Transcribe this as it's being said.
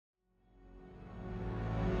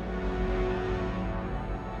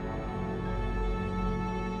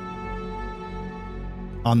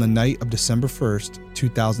On the night of December 1st,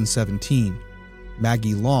 2017,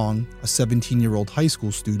 Maggie Long, a 17-year-old high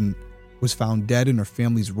school student, was found dead in her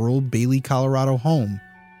family's rural Bailey, Colorado home,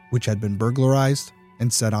 which had been burglarized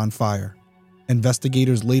and set on fire.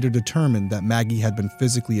 Investigators later determined that Maggie had been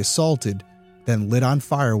physically assaulted, then lit on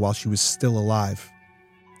fire while she was still alive.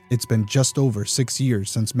 It's been just over 6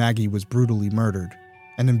 years since Maggie was brutally murdered,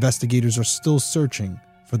 and investigators are still searching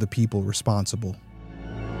for the people responsible.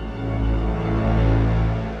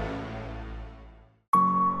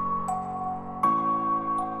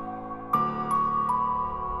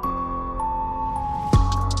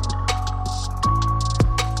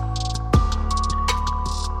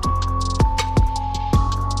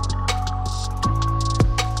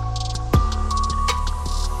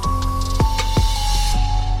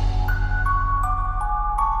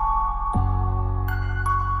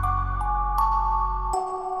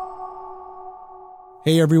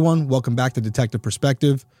 Hey everyone, welcome back to Detective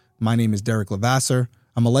Perspective. My name is Derek Lavasser.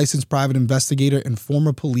 I'm a licensed private investigator and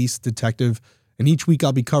former police detective, and each week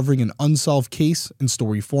I'll be covering an unsolved case in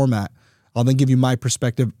story format. I'll then give you my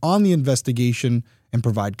perspective on the investigation and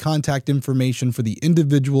provide contact information for the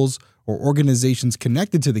individuals or organizations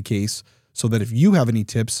connected to the case so that if you have any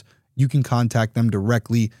tips, you can contact them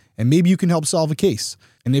directly and maybe you can help solve a case.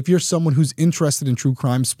 And if you're someone who's interested in true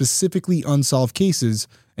crime, specifically unsolved cases,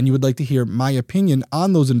 and you would like to hear my opinion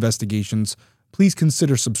on those investigations, please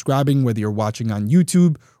consider subscribing whether you're watching on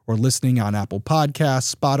YouTube or listening on Apple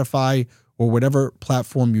Podcasts, Spotify, or whatever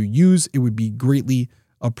platform you use. It would be greatly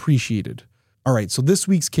appreciated. All right, so this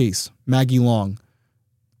week's case, Maggie Long,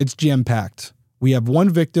 it's jam-packed. We have one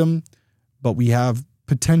victim, but we have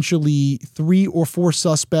potentially 3 or 4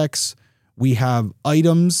 suspects. We have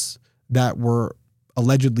items that were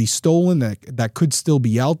allegedly stolen that could still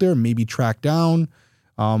be out there, maybe tracked down.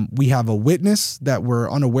 We have a witness that we're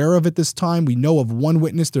unaware of at this time. We know of one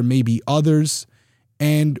witness. There may be others.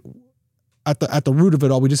 And at the root of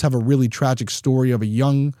it all, we just have a really tragic story of a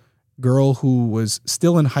young girl who was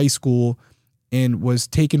still in high school and was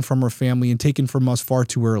taken from her family and taken from us far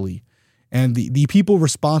too early. And the people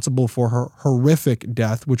responsible for her horrific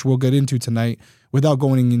death, which we'll get into tonight without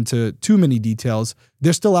going into too many details,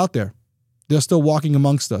 they're still out there. They're still walking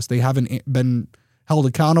amongst us. They haven't been held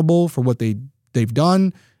accountable for what they've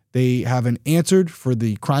done. They haven't answered for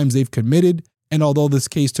the crimes they've committed. And although this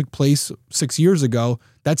case took place 6 years ago,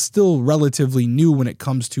 that's still relatively new when it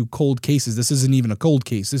comes to cold cases. This isn't even a cold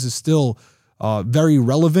case. This is still very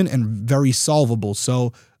relevant and very solvable.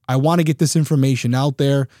 So I want to get this information out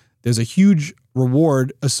there. There's a huge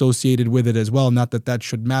reward associated with it as well. Not that that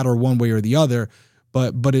should matter one way or the other,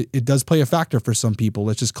 but it does play a factor for some people.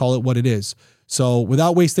 Let's just call it what it is. So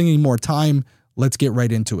without wasting any more time, let's get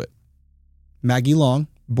right into it. Maggie Long,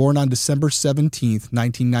 born on December 17th,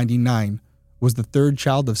 1999, was the third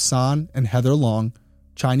child of San and Heather Long,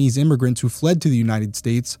 Chinese immigrants who fled to the United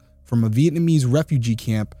States from a Vietnamese refugee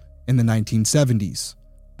camp in the 1970s.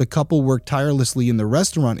 The couple worked tirelessly in the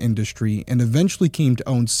restaurant industry and eventually came to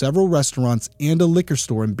own several restaurants and a liquor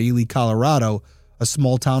store in Bailey, Colorado, a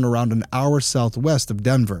small town around an hour southwest of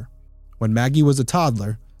Denver. When Maggie was a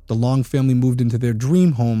toddler, the Long family moved into their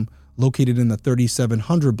dream home located in the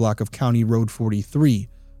 3700 block of County Road 43,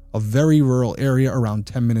 a very rural area around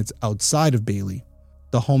 10 minutes outside of Bailey.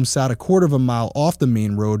 The home sat a quarter of a mile off the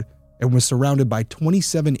main road and was surrounded by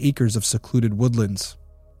 27 acres of secluded woodlands.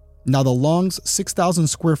 Now, the Longs' 6,000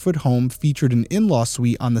 square foot home featured an in-law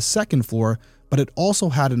suite on the second floor, but it also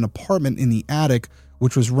had an apartment in the attic,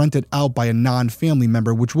 which was rented out by a non-family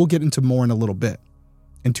member, which we'll get into more in a little bit.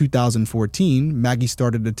 In 2014, Maggie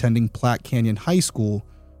started attending Platte Canyon High School,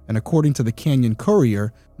 and according to the Canyon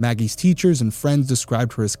Courier, Maggie's teachers and friends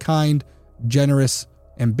described her as kind, generous,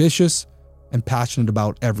 ambitious, and passionate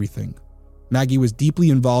about everything. Maggie was deeply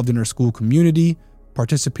involved in her school community,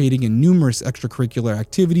 participating in numerous extracurricular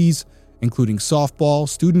activities, including softball,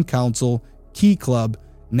 student council, key club,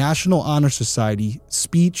 National Honor Society,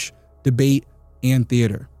 speech, debate, and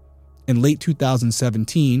theater. In late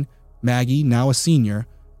 2017, Maggie, now a senior,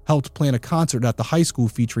 helped plan a concert at the high school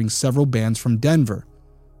featuring several bands from Denver.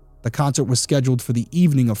 The concert was scheduled for the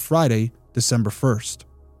evening of Friday, December 1st.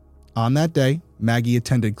 On that day, Maggie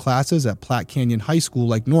attended classes at Platte Canyon High School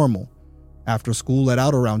like normal. After school let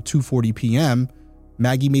out around 2:40 p.m.,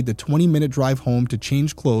 Maggie made the 20-minute drive home to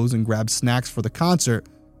change clothes and grab snacks for the concert,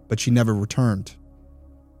 but she never returned.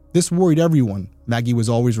 This worried everyone. Maggie was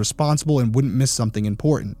always responsible and wouldn't miss something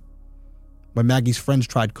important. When Maggie's friends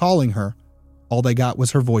tried calling her, all they got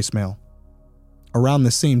was her voicemail. Around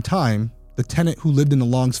the same time, the tenant who lived in the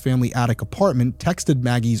Long's family attic apartment texted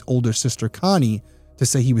Maggie's older sister Connie to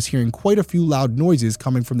say he was hearing quite a few loud noises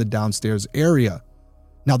coming from the downstairs area.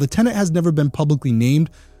 Now, the tenant has never been publicly named,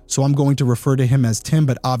 so I'm going to refer to him as Tim,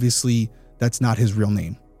 but obviously that's not his real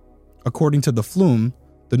name. According to the Flume,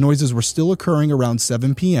 the noises were still occurring around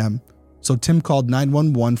 7 p.m., so Tim called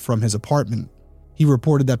 911 from his apartment. He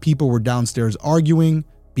reported that people were downstairs arguing,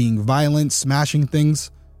 being violent, smashing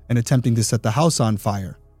things, and attempting to set the house on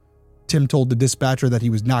fire. Tim told the dispatcher that he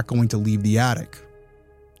was not going to leave the attic.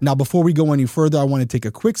 Now, before we go any further, I want to take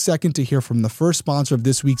a quick second to hear from the first sponsor of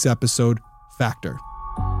this week's episode, Factor.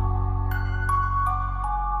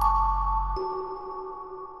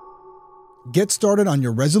 Get started on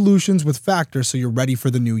your resolutions with Factor so you're ready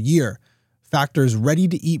for the new year. Factor's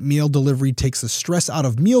ready-to-eat meal delivery takes the stress out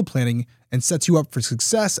of meal planning and sets you up for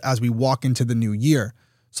success as we walk into the new year.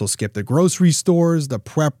 So skip the grocery stores, the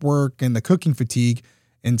prep work, and the cooking fatigue.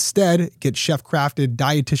 Instead, get chef-crafted,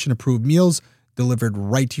 dietitian-approved meals delivered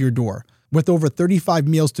right to your door. With over 35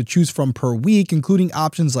 meals to choose from per week, including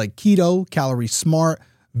options like keto, calorie smart,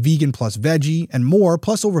 vegan plus veggie, and more,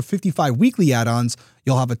 plus over 55 weekly add-ons,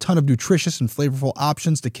 you'll have a ton of nutritious and flavorful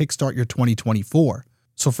options to kickstart your 2024.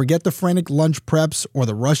 So forget the frantic lunch preps or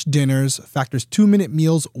the rushed dinners. Factor's 2-minute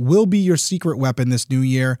meals will be your secret weapon this new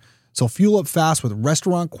year. So fuel up fast with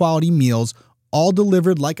restaurant-quality meals, all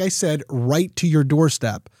delivered, like I said, right to your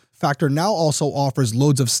doorstep. Factor now also offers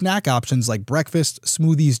loads of snack options like breakfast,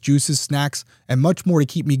 smoothies, juices, snacks, and much more to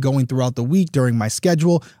keep me going throughout the week during my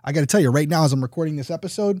schedule. I got to tell you, right now as I'm recording this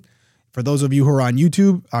episode, for those of you who are on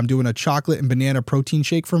YouTube, I'm doing a chocolate and banana protein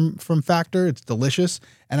shake from Factor. It's delicious.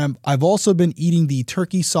 And I've also been eating the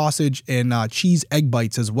turkey sausage and cheese egg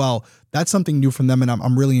bites as well. That's something new from them, and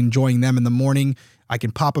I'm really enjoying them in the morning. I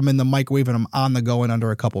can pop them in the microwave and I'm on the go in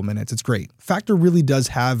under a couple minutes. It's great. Factor really does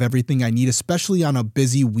have everything I need, especially on a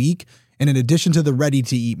busy week. And in addition to the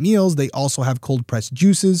ready-to-eat meals, they also have cold-pressed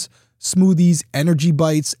juices, smoothies, energy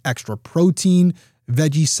bites, extra protein,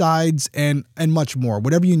 veggie sides, and much more.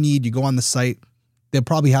 Whatever you need, you go on the site. They'll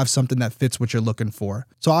probably have something that fits what you're looking for.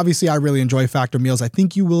 So obviously, I really enjoy Factor meals. I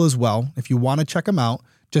think you will as well. If you want to check them out,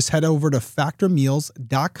 just head over to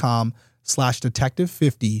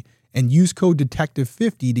factormeals.com/detective50 and use code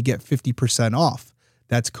detective50 to get 50% off.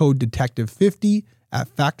 That's code detective50 at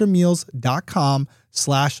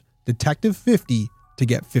factormeals.com/detective50 to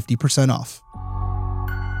get 50% off.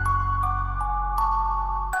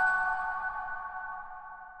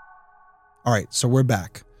 All right, so we're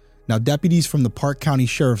back. Now, deputies from the Park County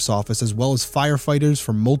Sheriff's Office, as well as firefighters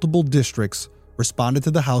from multiple districts, responded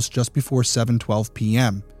to the house just before 7:12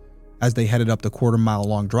 p.m. As they headed up the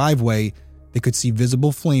quarter-mile-long driveway, they could see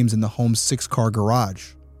visible flames in the home's 6-car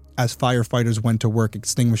garage. As firefighters went to work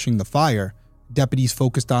extinguishing the fire, deputies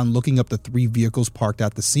focused on looking up the 3 vehicles parked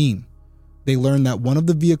at the scene. They learned that one of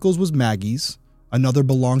the vehicles was Maggie's, another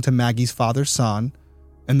belonged to Maggie's father, San,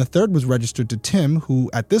 and the third was registered to Tim, who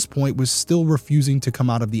at this point was still refusing to come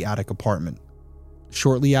out of the attic apartment.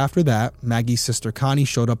 Shortly after that, Maggie's sister Connie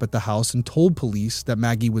showed up at the house and told police that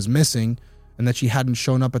Maggie was missing and that she hadn't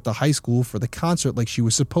shown up at the high school for the concert like she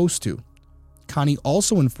was supposed to. Connie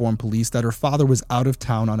also informed police that her father was out of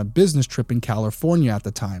town on a business trip in California at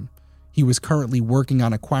the time. He was currently working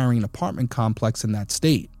on acquiring an apartment complex in that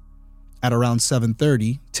state. At around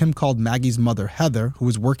 7:30, Tim called Maggie's mother, Heather, who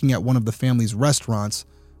was working at one of the family's restaurants,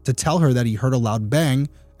 to tell her that he heard a loud bang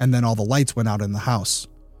and then all the lights went out in the house.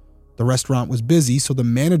 The restaurant was busy, so the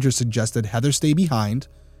manager suggested Heather stay behind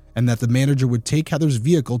and that the manager would take Heather's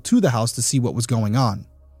vehicle to the house to see what was going on.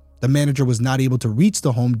 The manager was not able to reach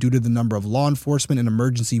the home due to the number of law enforcement and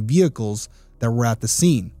emergency vehicles that were at the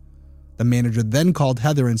scene. The manager then called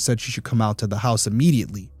Heather and said she should come out to the house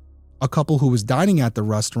immediately. A couple who was dining at the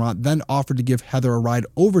restaurant then offered to give Heather a ride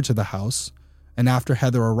over to the house, and after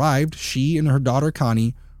Heather arrived, she and her daughter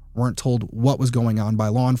Connie weren't told what was going on by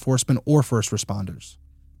law enforcement or first responders.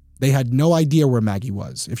 They had no idea where Maggie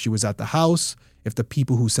was, if she was at the house, if the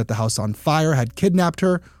people who set the house on fire had kidnapped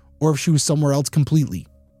her, or if she was somewhere else completely.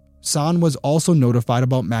 San was also notified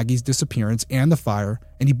about Maggie's disappearance and the fire,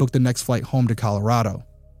 and he booked the next flight home to Colorado.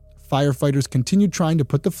 Firefighters continued trying to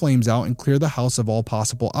put the flames out and clear the house of all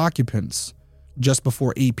possible occupants. Just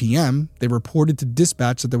before 8 p.m., they reported to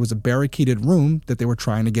dispatch that there was a barricaded room that they were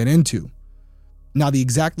trying to get into. Now, the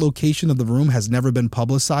exact location of the room has never been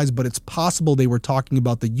publicized, but it's possible they were talking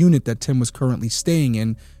about the unit that Tim was currently staying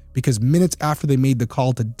in, because minutes after they made the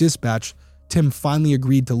call to dispatch, Tim finally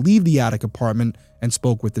agreed to leave the attic apartment and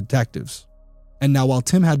spoke with detectives. And now, while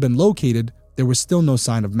Tim had been located, there was still no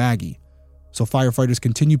sign of Maggie. So firefighters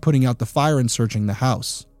continued putting out the fire and searching the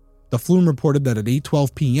house. The Flume reported that at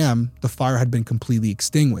 8:12 p.m., the fire had been completely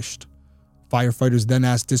extinguished. Firefighters then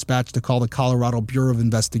asked dispatch to call the Colorado Bureau of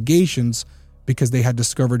Investigations because they had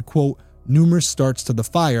discovered, quote, numerous starts to the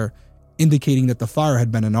fire, indicating that the fire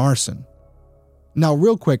had been an arson. Now,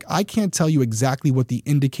 real quick, I can't tell you exactly what the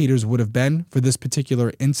indicators would have been for this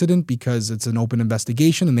particular incident because it's an open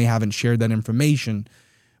investigation and they haven't shared that information.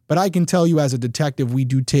 But I can tell you as a detective, we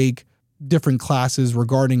do take different classes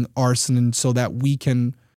regarding arson so that we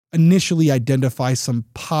can initially identify some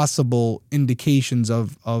possible indications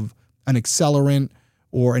of an accelerant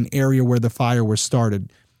or an area where the fire was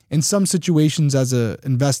started. In some situations, as an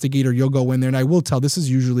investigator, you'll go in there, and I will tell this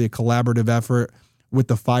is usually a collaborative effort with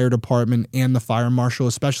the fire department and the fire marshal,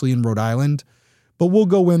 especially in Rhode Island. But we'll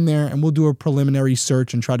go in there and we'll do a preliminary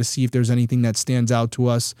search and try to see if there's anything that stands out to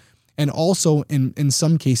us. And also, in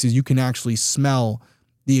some cases, you can actually smell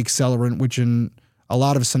the accelerant, which in a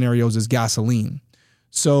lot of scenarios is gasoline.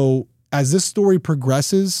 So as this story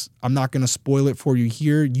progresses, I'm not going to spoil it for you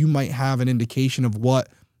here. You might have an indication of what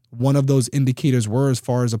one of those indicators were as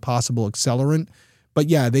far as a possible accelerant. But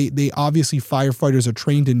yeah, they obviously, firefighters are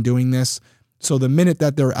trained in doing this. So the minute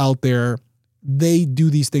that they're out there, they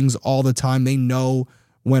do these things all the time. They know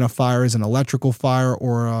when a fire is an electrical fire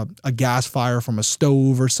or a gas fire from a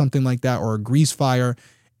stove or something like that, or a grease fire.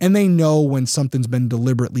 And they know when something's been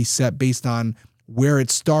deliberately set based on where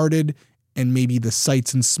it started and maybe the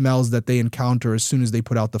sights and smells that they encounter as soon as they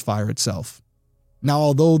put out the fire itself. Now,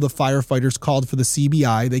 although the firefighters called for the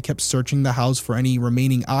CBI, they kept searching the house for any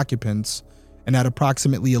remaining occupants. And at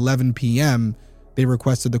approximately 11 p.m., they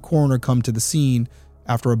requested the coroner come to the scene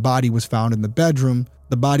after a body was found in the bedroom.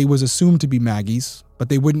 The body was assumed to be Maggie's, but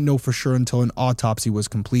they wouldn't know for sure until an autopsy was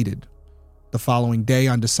completed. The following day,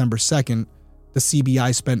 on December 2nd, the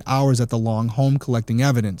CBI spent hours at the Long home collecting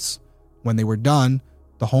evidence. When they were done,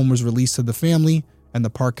 the home was released to the family, and the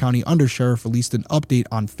Park County Undersheriff released an update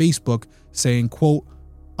on Facebook saying, quote,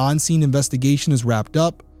 "On-scene investigation is wrapped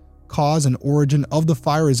up. Cause and origin of the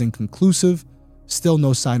fire is inconclusive. Still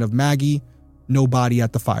no sign of Maggie. No body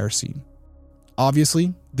at the fire scene."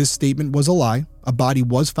 Obviously, this statement was a lie. A body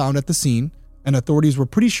was found at the scene, and authorities were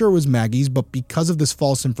pretty sure it was Maggie's, but because of this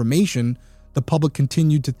false information, the public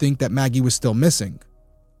continued to think that Maggie was still missing.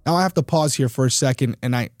 Now, I have to pause here for a second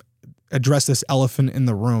and I address this elephant in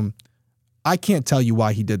the room. I can't tell you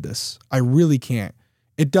why he did this. I really can't.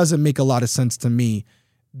 It doesn't make a lot of sense to me.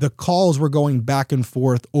 The calls were going back and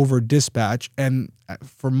forth over dispatch, and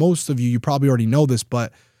for most of you, you probably already know this,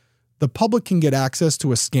 but the public can get access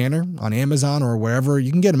to a scanner on Amazon or wherever.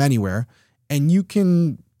 You can get them anywhere, and you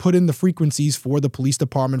can put in the frequencies for the police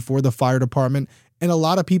department, for the fire department, and a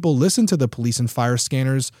lot of people listen to the police and fire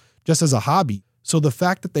scanners just as a hobby. So the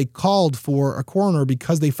fact that they called for a coroner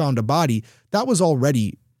because they found a body, that was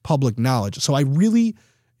already public knowledge. So I really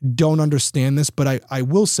don't understand this, but I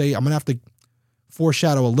will say, I'm going to have to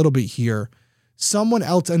foreshadow a little bit here. Someone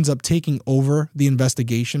else ends up taking over the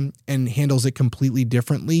investigation and handles it completely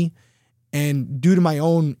differently. And due to my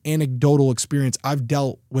own anecdotal experience, I've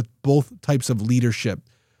dealt with both types of leadership.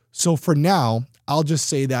 So for now, I'll just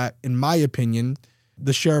say that, in my opinion,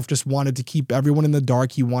 the sheriff just wanted to keep everyone in the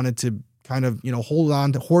dark. He wanted to kind of, hold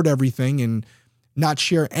on to hoard everything and not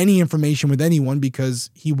share any information with anyone because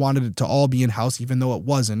he wanted it to all be in-house, even though it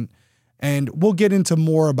wasn't. And we'll get into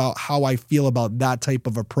more about how I feel about that type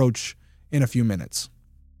of approach in a few minutes.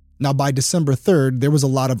 Now, by December 3rd, there was a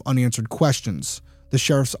lot of unanswered questions. The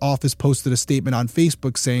sheriff's office posted a statement on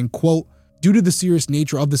Facebook saying, quote, "Due to the serious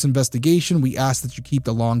nature of this investigation, we ask that you keep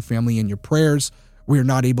the Long family in your prayers. We are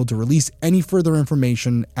not able to release any further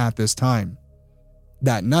information at this time."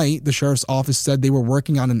 That night, the sheriff's office said they were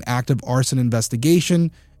working on an active arson investigation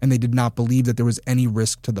and they did not believe that there was any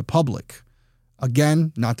risk to the public.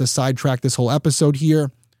 Again, not to sidetrack this whole episode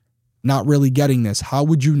here, not really getting this. How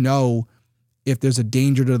would you know if there's a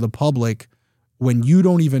danger to the public when you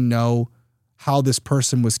don't even know how this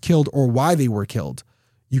person was killed or why they were killed?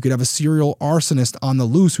 You could have a serial arsonist on the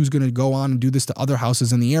loose who's going to go on and do this to other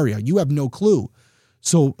houses in the area. You have no clue.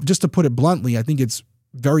 So just to put it bluntly, I think it's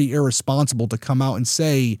very irresponsible to come out and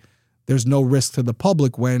say there's no risk to the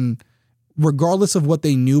public when, regardless of what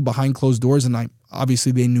they knew behind closed doors, and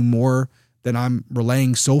obviously they knew more than I'm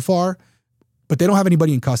relaying so far, but they don't have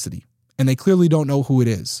anybody in custody and they clearly don't know who it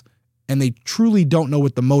is and they truly don't know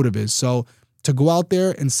what the motive is. So to go out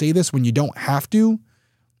there and say this when you don't have to,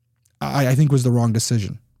 I think was the wrong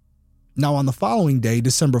decision. Now, on the following day,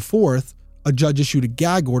 December 4th, a judge issued a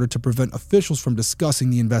gag order to prevent officials from discussing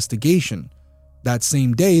the investigation. That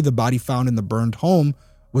same day, the body found in the burned home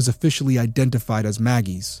was officially identified as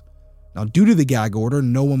Maggie's. Now, due to the gag order,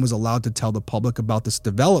 no one was allowed to tell the public about this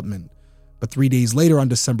development. But 3 days later, on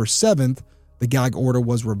December 7th, the gag order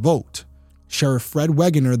was revoked. Sheriff Fred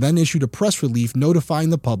Wegener then issued a press release notifying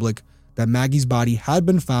the public that Maggie's body had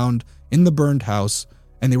been found in the burned house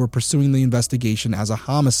and they were pursuing the investigation as a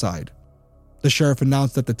homicide. The sheriff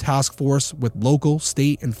announced that the task force with local,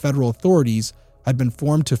 state, and federal authorities had been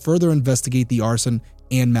formed to further investigate the arson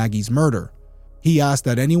and Maggie's murder. He asked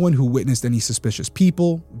that anyone who witnessed any suspicious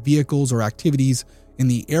people, vehicles, or activities in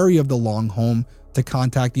the area of the Long home to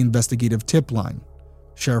contact the investigative tip line.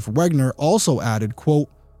 Sheriff Wegner also added, quote,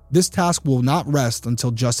 "This task will not rest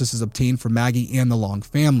until justice is obtained for Maggie and the Long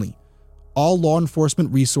family. All law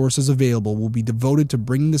enforcement resources available will be devoted to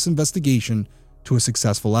bringing this investigation to a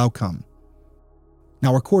successful outcome."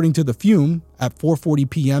 Now, according to the Fume, at 4:40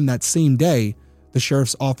 p.m. that same day, the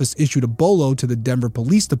sheriff's office issued a bolo to the Denver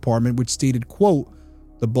Police Department which stated, quote,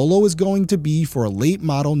 "The bolo is going to be for a late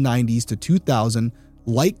model 90s to 2000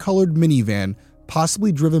 light-colored minivan,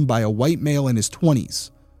 possibly driven by a white male in his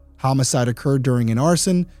 20s. Homicide occurred during an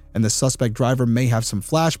arson, and the suspect driver may have some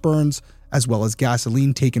flash burns, as well as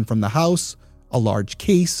gasoline taken from the house, a large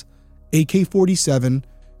case, AK-47,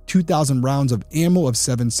 2,000 rounds of ammo of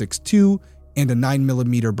 7.62, and a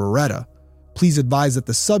 9mm Beretta. Please advise that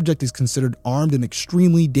the subject is considered armed and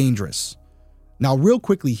extremely dangerous." Now, real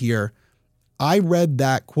quickly here, I read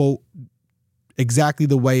that quote exactly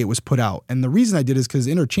the way it was put out. And the reason I did is because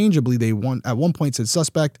interchangeably they at one point said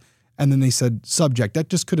suspect and then they said subject. That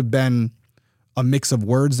just could have been a mix of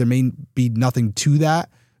words. There may be nothing to that.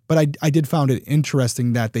 But I did found it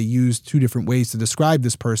interesting that they used two different ways to describe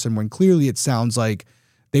this person when clearly it sounds like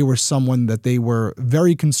they were someone that they were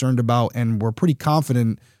very concerned about and were pretty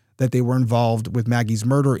confident that they were involved with Maggie's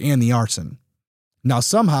murder and the arson. Now,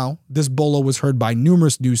 somehow, this bolo was heard by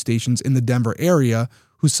numerous news stations in the Denver area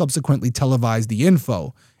who subsequently televised the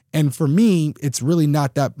info. And for me, it's really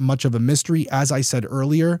not that much of a mystery. As I said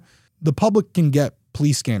earlier, the public can get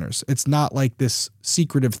police scanners. It's not like this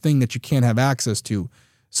secretive thing that you can't have access to.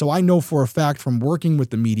 So I know for a fact from working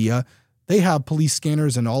with the media, they have police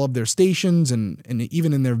scanners in all of their stations and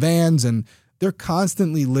even in their vans, and they're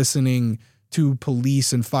constantly listening to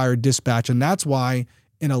police and fire dispatch. And that's why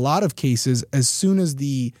in a lot of cases, as soon as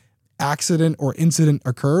the accident or incident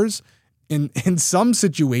occurs, in some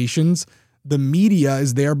situations, the media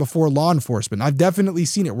is there before law enforcement. I've definitely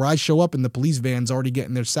seen it where I show up and the police van's already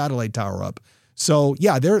getting their satellite tower up. So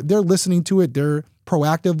yeah, they're listening to it. They're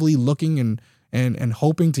proactively looking and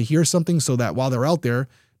hoping to hear something so that while they're out there,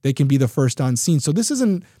 they can be the first on scene. So this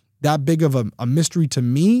isn't that big of a mystery to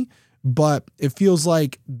me, but it feels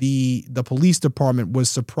like the police department was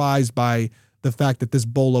surprised by the fact that this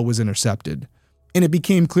bolo was intercepted. And it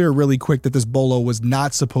became clear really quick that this bolo was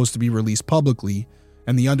not supposed to be released publicly.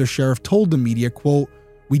 And the undersheriff told the media, quote,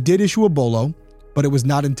 "We did issue a bolo, but it was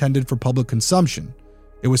not intended for public consumption.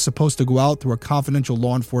 It was supposed to go out through a confidential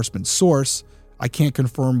law enforcement source. I can't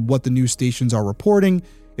confirm what the news stations are reporting.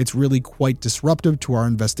 It's really quite disruptive to our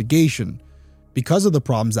investigation. Because of the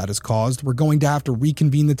problems that has caused, we're going to have to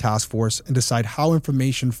reconvene the task force and decide how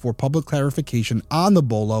information for public clarification on the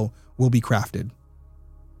bolo will be crafted."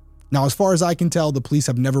 Now, as far as I can tell, the police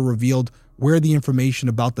have never revealed where the information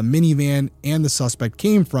about the minivan and the suspect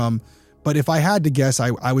came from, but if I had to guess,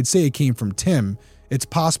 I would say it came from Tim. It's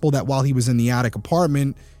possible that while he was in the attic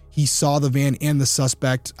apartment, he saw the van and the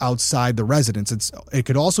suspect outside the residence. It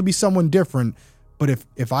could also be someone different, but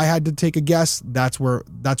if I had to take a guess, that's where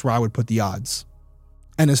I would put the odds.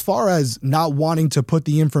 And as far as not wanting to put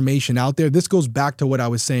the information out there, this goes back to what I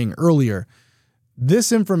was saying earlier.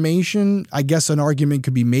 This information, I guess an argument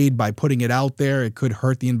could be made by putting it out there. It could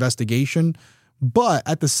hurt the investigation. But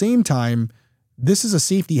at the same time, this is a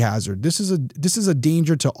safety hazard. This is a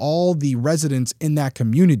danger to all the residents in that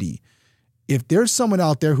community. If there's someone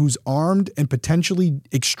out there who's armed and potentially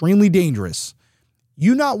extremely dangerous,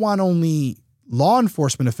 you not want only law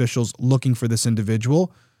enforcement officials looking for this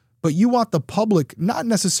individual, but you want the public not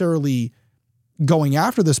necessarily going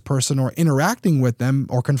after this person or interacting with them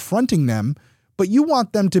or confronting them, but you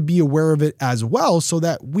want them to be aware of it as well so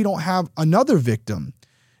that we don't have another victim.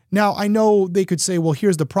 Now, I know they could say, well,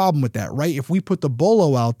 here's the problem with that, right? If we put the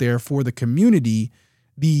bolo out there for the community,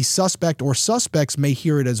 the suspect or suspects may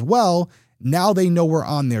hear it as well. Now they know we're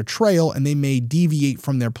on their trail and they may deviate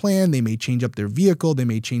from their plan. They may change up their vehicle. They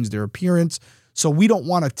may change their appearance. So we don't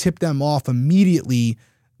want to tip them off immediately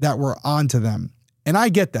that we're onto them. And I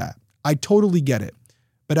get that. I totally get it.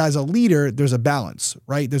 But as a leader, there's a balance,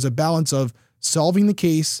 right? There's a balance of solving the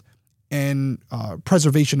case and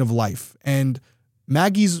preservation of life. And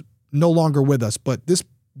Maggie's no longer with us, but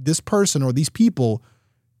this person or these people,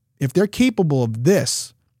 if they're capable of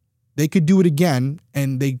this, they could do it again,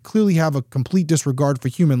 and they clearly have a complete disregard for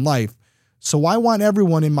human life. So I want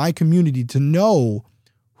everyone in my community to know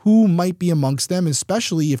who might be amongst them,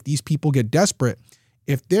 especially if these people get desperate.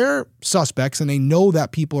 If they're suspects and they know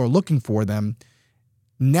that people are looking for them,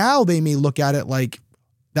 now they may look at it like,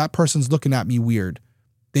 that person's looking at me weird.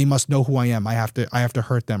 They must know who I am. I have to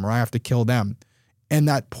hurt them, or I have to kill them. And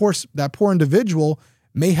that poor individual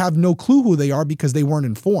may have no clue who they are because they weren't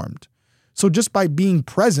informed. So just by being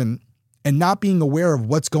present and not being aware of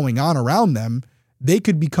what's going on around them, they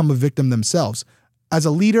could become a victim themselves. As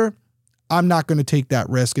a leader, I'm not going to take that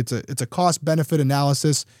risk. It's a cost-benefit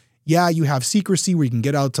analysis. Yeah, you have secrecy where you can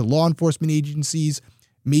get out to law enforcement agencies,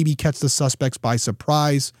 maybe catch the suspects by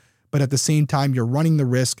surprise, but at the same time, you're running the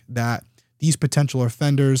risk that these potential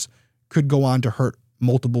offenders could go on to hurt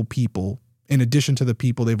multiple people in addition to the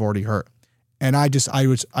people they've already hurt. And I just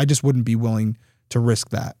wouldn't be willing to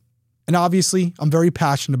risk that. And obviously, I'm very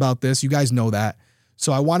passionate about this. You guys know that.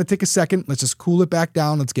 So I want to take a second. Let's just cool it back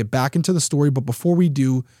down. Let's get back into the story. But before we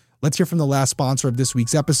do, let's hear from the last sponsor of this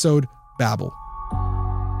week's episode, Babbel.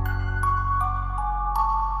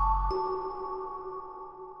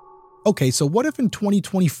 Okay, so what if in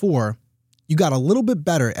 2024, you got a little bit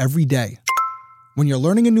better every day? When you're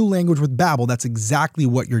learning a new language with Babbel, that's exactly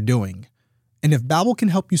what you're doing. And if Babbel can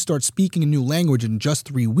help you start speaking a new language in just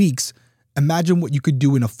 3 weeks, imagine what you could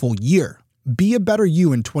do in a full year. Be a better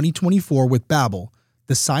you in 2024 with Babbel,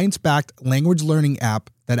 the science-backed language learning app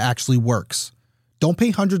that actually works. Don't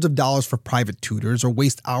pay hundreds of dollars for private tutors or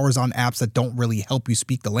waste hours on apps that don't really help you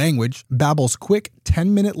speak the language. Babbel's quick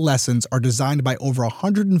 10-minute lessons are designed by over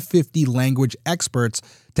 150 language experts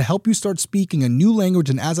to help you start speaking a new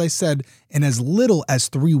language, and as I said, in as little as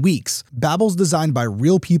 3 weeks. Babbel's designed by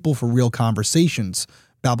real people for real conversations.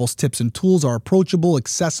 Babbel's tips and tools are approachable,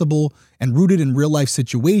 accessible, and rooted in real-life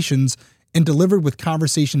situations, and delivered with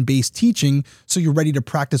conversation-based teaching so you're ready to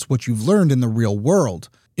practice what you've learned in the real world.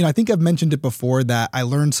 You know, I think I've mentioned it before that I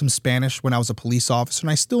learned some Spanish when I was a police officer, and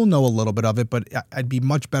I still know a little bit of it, but I'd be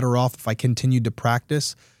much better off if I continued to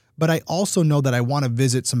practice. But I also know that I want to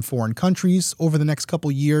visit some foreign countries over the next couple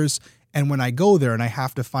years, and when I go there and I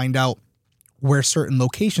have to find out where certain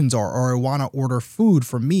locations are, or I want to order food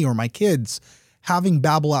for me or my kids, having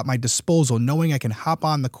Babbel at my disposal, knowing I can hop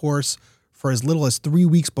on the course for as little as 3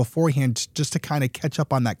 weeks beforehand just to kind of catch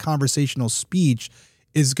up on that conversational speech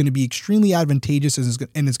is going to be extremely advantageous,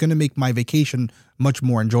 and it's going to make my vacation much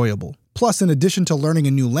more enjoyable. Plus, in addition to learning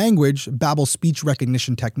a new language, Babbel's speech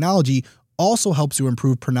recognition technology also helps you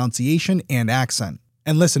improve pronunciation and accent.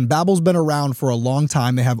 And listen, Babbel's been around for a long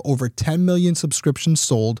time. They have over 10 million subscriptions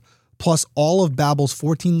sold, plus all of Babbel's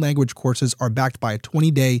 14 language courses are backed by a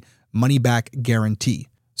 20-day money-back guarantee.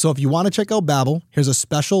 So if you want to check out Babbel, here's a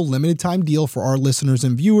special limited-time deal for our listeners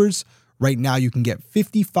and viewers. Right now, you can get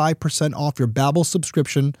 55% off your Babbel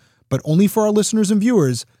subscription, but only for our listeners and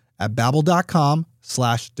viewers at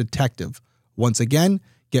babbel.com/detective. Once again,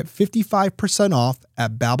 get 55% off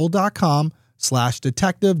at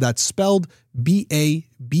babbel.com/detective. That's spelled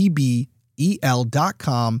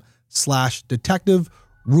BABBEL.com/detective.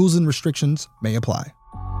 Rules and restrictions may apply.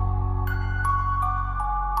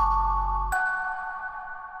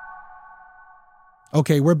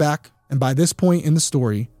 Okay, we're back, and by this point in the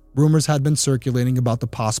story, rumors had been circulating about the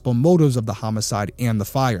possible motives of the homicide and the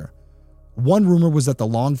fire. One rumor was that the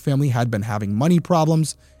Long family had been having money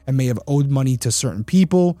problems and may have owed money to certain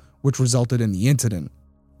people, which resulted in the incident.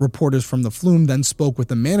 Reporters from the Flume then spoke with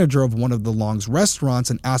the manager of one of the Long's restaurants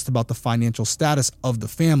and asked about the financial status of the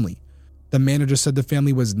family. The manager said the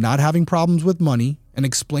family was not having problems with money and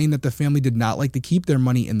explained that the family did not like to keep their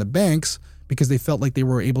money in the banks because they felt like they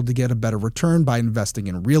were able to get a better return by investing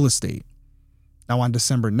in real estate. Now on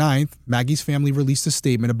December 9th, Maggie's family released a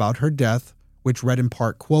statement about her death, which read in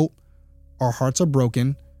part, quote, "Our hearts are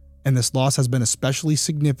broken, and this loss has been especially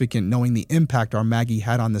significant knowing the impact our Maggie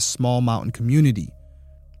had on this small mountain community.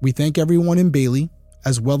 We thank everyone in Bailey,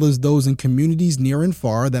 as well as those in communities near and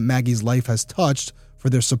far that Maggie's life has touched, for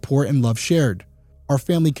their support and love shared. Our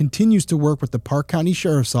family continues to work with the Park County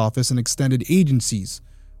Sheriff's Office and extended agencies.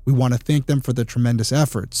 We want to thank them for their tremendous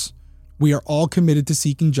efforts. We are all committed to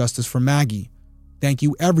seeking justice for Maggie. Thank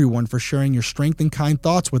you everyone for sharing your strength and kind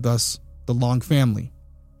thoughts with us, the Long family."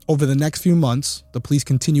 Over the next few months, the police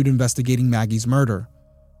continued investigating Maggie's murder.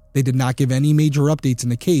 They did not give any major updates in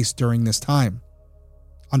the case during this time.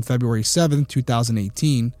 On February 7,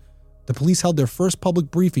 2018, the police held their first public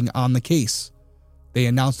briefing on the case. They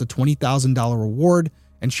announced a $20,000 reward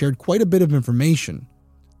and shared quite a bit of information.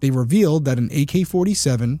 They revealed that an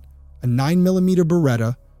AK-47, a 9mm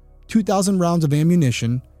Beretta, 2,000 rounds of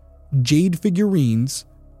ammunition, jade figurines,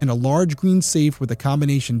 and a large green safe with a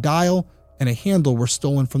combination dial and a handle were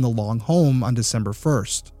stolen from the Long home on December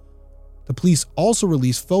 1st. The police also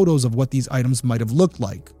released photos of what these items might have looked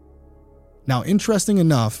like. Now, interesting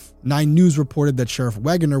enough, 9 News reported that Sheriff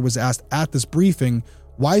Wegener was asked at this briefing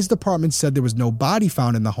why his department said there was no body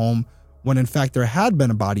found in the home when in fact there had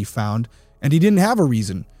been a body found, and he didn't have a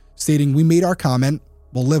reason, stating, "We made our comment,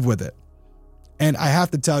 we'll live with it." And I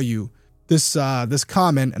have to tell you, this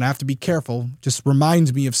comment, and I have to be careful, just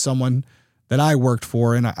reminds me of someone that I worked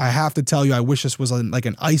for, and I have to tell you, I wish this was like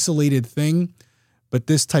an isolated thing, but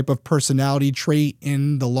this type of personality trait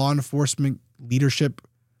in the law enforcement leadership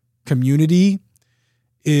community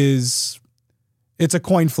it's a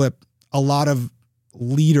coin flip. A lot of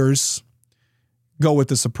leaders go with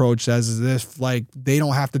this approach as if like they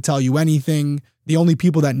don't have to tell you anything. The only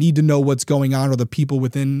people that need to know what's going on are the people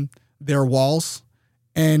within their walls.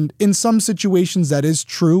 And in some situations that is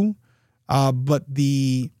true, but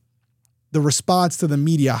the response to the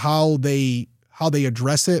media, how they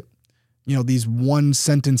address it, these one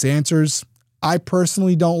sentence answers, I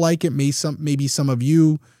personally don't like it. Maybe some of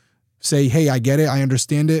you say, "Hey, I get it. I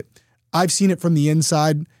understand it." I've seen it from the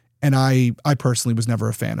inside, and I personally was never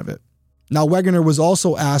a fan of it. Now, Wegener was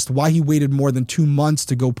also asked why he waited more than 2 months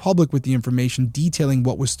to go public with the information detailing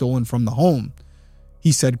what was stolen from the home.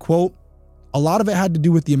 He said, quote, "A lot of it had to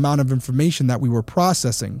do with the amount of information that we were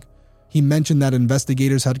processing." He mentioned that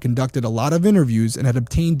investigators had conducted a lot of interviews and had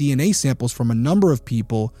obtained DNA samples from a number of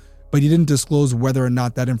people, but he didn't disclose whether or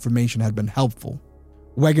not that information had been helpful.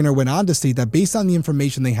 Wegener went on to state that based on the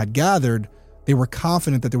information they had gathered, they were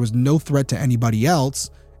confident that there was no threat to anybody else,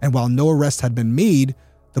 and while no arrest had been made,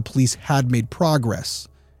 the police had made progress.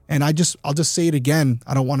 And I'll just say it again.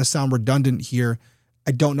 I don't want to sound redundant here.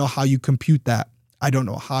 I don't know how you compute that. I don't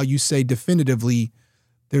know how you say definitively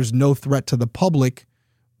there's no threat to the public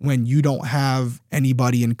when you don't have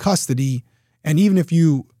anybody in custody. And even if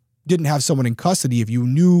you didn't have someone in custody, if you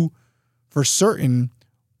knew for certain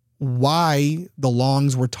why the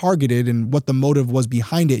Longs were targeted and what the motive was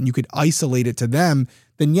behind it, and you could isolate it to them,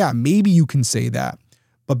 then yeah, maybe you can say that.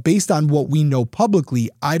 But based on what we know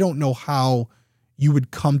publicly, I don't know how you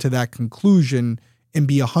would come to that conclusion and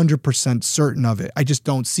be 100% certain of it. I just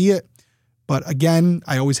don't see it. But again,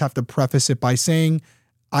 I always have to preface it by saying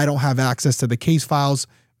I don't have access to the case files.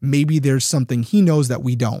 Maybe there's something he knows that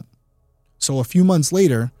we don't. So a few months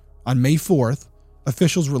later, on May 4th,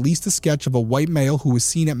 officials released a sketch of a white male who was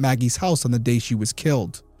seen at Maggie's house on the day she was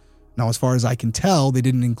killed. Now, as far as I can tell, they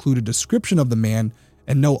didn't include a description of the man,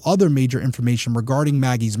 and no other major information regarding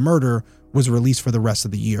Maggie's murder was released for the rest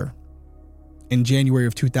of the year. In January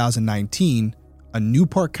of 2019, a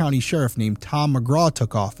Newport County sheriff named Tom McGraw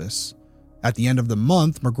took office. At the end of the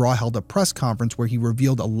month, McGraw held a press conference where he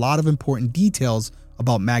revealed a lot of important details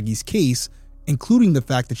about Maggie's case, including the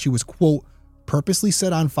fact that she was, quote, purposely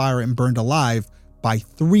set on fire and burned alive by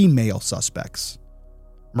 3 male suspects.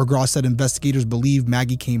 McGraw said investigators believe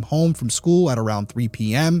Maggie came home from school at around 3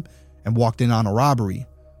 p.m. and walked in on a robbery.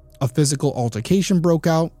 A physical altercation broke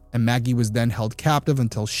out, and Maggie was then held captive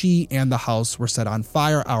until she and the house were set on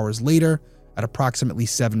fire hours later at approximately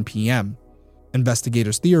 7 p.m.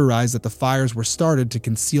 Investigators theorized that the fires were started to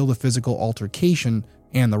conceal the physical altercation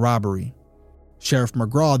and the robbery. Sheriff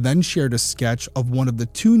McGraw then shared a sketch of one of the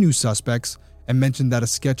 2 new suspects and mentioned that a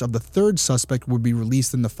sketch of the 3rd suspect would be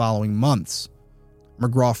released in the following months.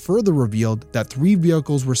 McGraw further revealed that 3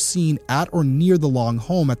 vehicles were seen at or near the Long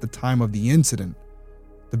home at the time of the incident.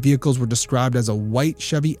 The vehicles were described as a white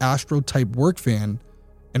Chevy Astro type work van,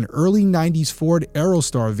 an early 90s Ford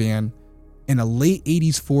Aerostar van, and a late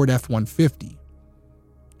 80s Ford F-150.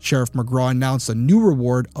 Sheriff McGraw announced a new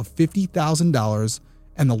reward of $50,000,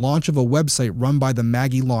 and the launch of a website run by the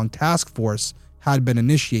Maggie Long Task Force had been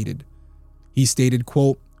initiated. He stated,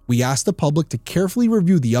 quote, "We asked the public to carefully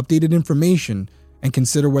review the updated information and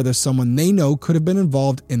consider whether someone they know could have been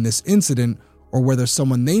involved in this incident or whether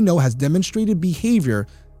someone they know has demonstrated behavior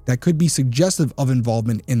that could be suggestive of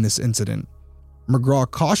involvement in this incident." McGraw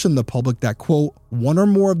cautioned the public that, quote, "one or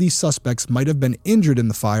more of these suspects might have been injured in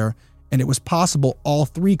the fire, and it was possible all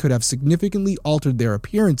 3 could have significantly altered their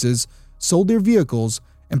appearances, sold their vehicles,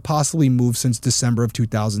 and possibly moved since December of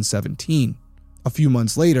 2017. A few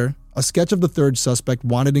months later, a sketch of the 3rd suspect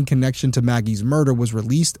wanted in connection to Maggie's murder was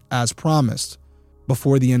released as promised.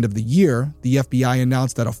 Before the end of the year, the FBI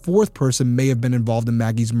announced that a 4th person may have been involved in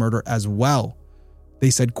Maggie's murder as well. They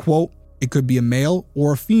said, quote, "It could be a male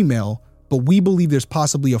or a female, but we believe there's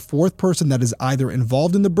possibly a 4th person that is either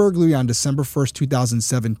involved in the burglary on December 1st,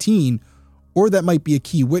 2017, or that might be a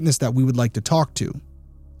key witness that we would like to talk to."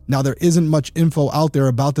 Now, there isn't much info out there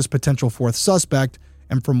about this potential 4th suspect,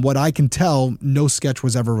 and from what I can tell, no sketch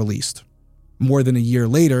was ever released. More than a year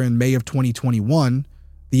later, in May of 2021,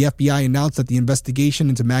 the FBI announced that the investigation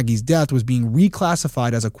into Maggie's death was being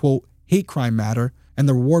reclassified as a, quote, hate crime matter, and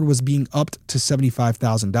the reward was being upped to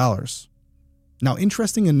 $75,000. Now,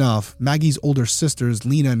 interesting enough, Maggie's older sisters,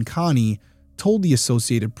 Lena and Connie, told the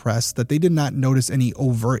Associated Press that they did not notice any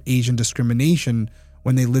overt Asian discrimination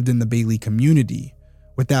when they lived in the Bailey community.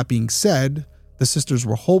 With that being said, the sisters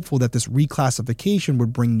were hopeful that this reclassification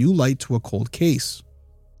would bring new light to a cold case.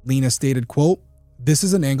 Lena stated, quote, "This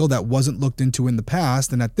is an angle that wasn't looked into in the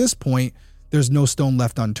past, and at this point, there's no stone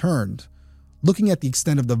left unturned. Looking at the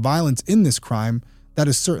extent of the violence in this crime, that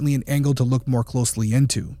is certainly an angle to look more closely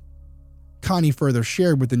into." Connie further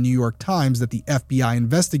shared with the New York Times that the FBI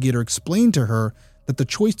investigator explained to her that the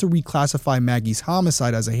choice to reclassify Maggie's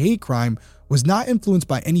homicide as a hate crime was not influenced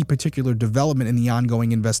by any particular development in the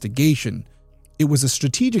ongoing investigation. It was a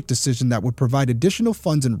strategic decision that would provide additional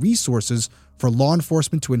funds and resources for law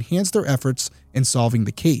enforcement to enhance their efforts in solving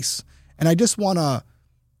the case. And I just want to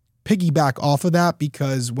piggyback off of that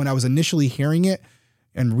because when I was initially hearing it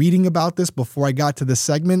and reading about this before I got to this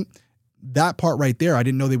segment, that part right there, I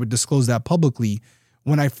didn't know they would disclose that publicly.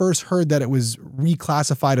 When I first heard that it was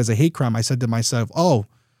reclassified as a hate crime, I said to myself, oh,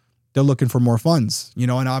 they're looking for more funds,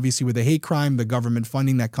 and obviously with a hate crime, the government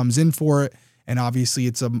funding that comes in for it. And obviously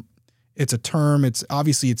it's a term. It's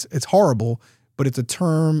obviously it's horrible, but it's a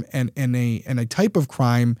term and a type of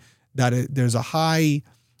crime that there's a high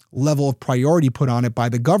level of priority put on it by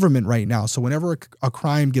the government right now. So whenever a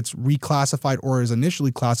crime gets reclassified or is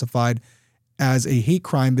initially classified as a hate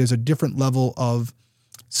crime, there's a different level of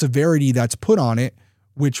severity that's put on it,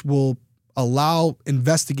 which will allow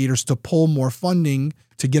investigators to pull more funding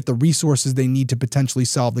to get the resources they need to potentially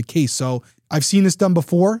solve the case. So I've seen this done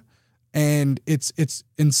before, and it's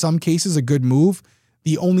in some cases a good move.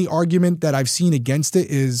 The only argument that I've seen against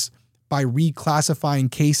it is by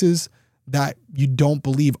reclassifying cases that you don't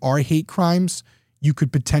believe are hate crimes, you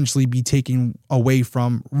could potentially be taking away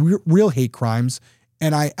from real hate crimes.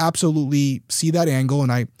 And I absolutely see that angle,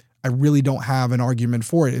 and I really don't have an argument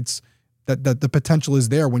for it. It's that the potential is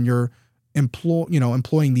there when you're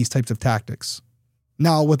employing these types of tactics.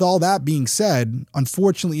 Now, with all that being said,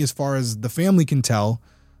 unfortunately, as far as the family can tell,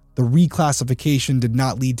 the reclassification did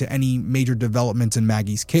not lead to any major developments in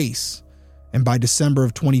Maggie's case. And by December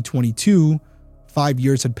of 2022, 5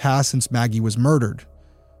 years had passed since Maggie was murdered.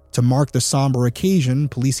 To mark the somber occasion,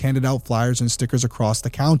 police handed out flyers and stickers across the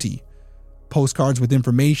county. Postcards with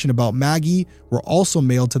information about Maggie were also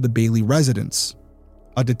mailed to the Bailey residents.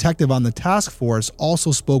 A detective on the task force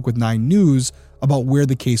also spoke with 9 News about where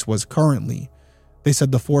the case was currently. They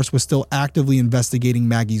said the force was still actively investigating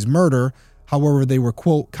Maggie's murder. However, they were,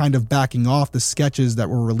 quote, kind of backing off the sketches that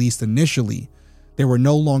were released initially. They were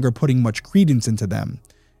no longer putting much credence into them.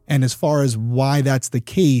 And as far as why that's the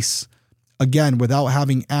case, again, without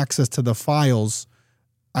having access to the files,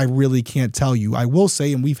 I really can't tell you. I will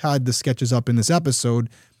say, and we've had the sketches up in this episode,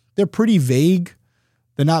 they're pretty vague.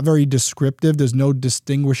 They're not very descriptive. There's no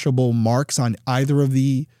distinguishable marks on either of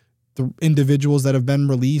the individuals that have been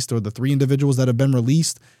released or the 3 individuals that have been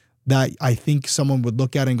released that I think someone would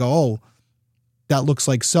look at and go, oh, that looks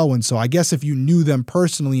like so-and-so. I guess if you knew them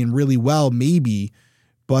personally and really well, maybe,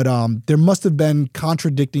 but there must have been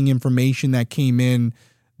contradicting information that came in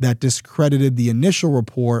that discredited the initial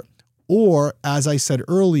report, or as I said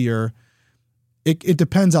earlier, it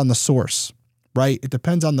depends on the source, right? It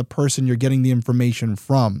depends on the person you're getting the information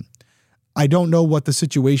from. I don't know what the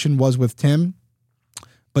situation was with Tim,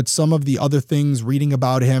 but some of the other things reading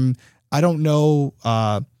about him, I don't know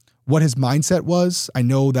what his mindset was. I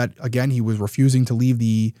know that, again, he was refusing to leave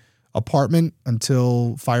the apartment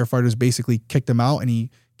until firefighters basically kicked him out and he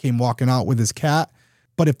came walking out with his cat.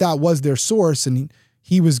 But if that was their source and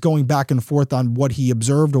he was going back and forth on what he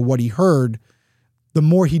observed or what he heard, the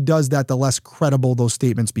more he does that, the less credible those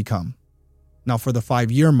statements become. Now, for the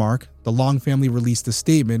 5-year mark, the Long family released a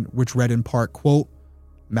statement which read in part, quote,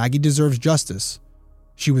 "Maggie deserves justice.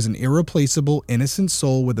 She was an irreplaceable, innocent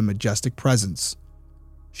soul with a majestic presence.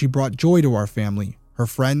 She brought joy to our family, her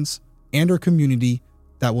friends, and her community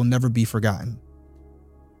that will never be forgotten."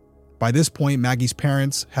 By this point, Maggie's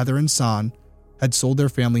parents, Heather and San, had sold their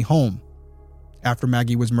family home. After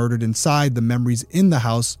Maggie was murdered inside, the memories in the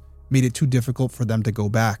house made it too difficult for them to go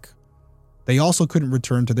back. They also couldn't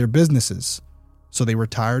return to their businesses, so they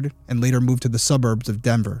retired and later moved to the suburbs of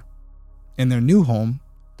Denver. In their new home,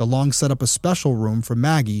 the Longs set up a special room for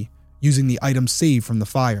Maggie using the items saved from the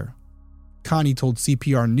fire. Connie told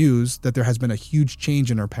CPR News that there has been a huge change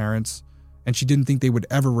in her parents, and she didn't think they would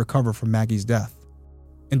ever recover from Maggie's death.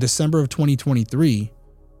 In December of 2023,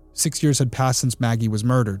 6 years had passed since Maggie was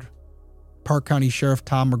murdered. Park County Sheriff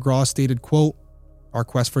Tom McGraw stated, quote, "Our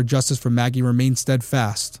quest for justice for Maggie remains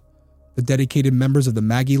steadfast. The dedicated members of the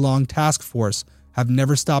Maggie Long Task Force have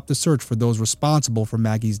never stopped the search for those responsible for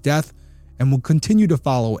Maggie's death and will continue to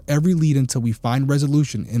follow every lead until we find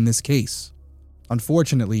resolution in this case.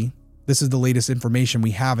 Unfortunately, This is the latest information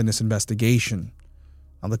we have in this investigation.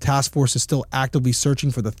 Now, the task force is still actively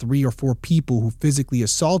searching for the 3 or 4 people who physically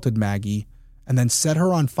assaulted Maggie and then set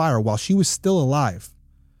her on fire while she was still alive.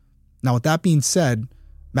 Now, with that being said,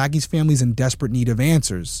 Maggie's family is in desperate need of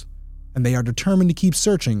answers, and they are determined to keep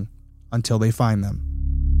searching until they find them.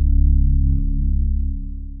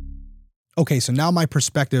 Okay, so now my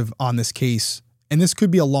perspective on this case, and this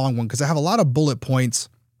could be a long one because I have a lot of bullet points.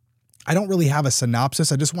 I don't really have a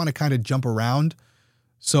synopsis. I just want to kind of jump around.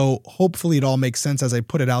 So hopefully it all makes sense as I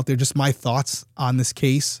put it out there, just my thoughts on this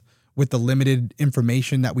case with the limited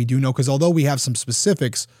information that we do know. Because although we have some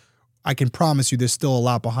specifics, I can promise you there's still a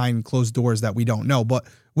lot behind closed doors that we don't know. But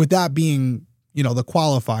with that being, the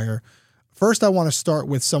qualifier, first I want to start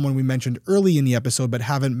with someone we mentioned early in the episode but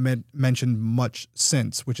haven't mentioned much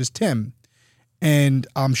since, which is Tim. And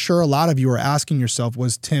I'm sure a lot of you are asking yourself,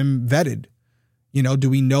 was Tim vetted? Do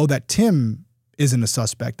we know that Tim isn't a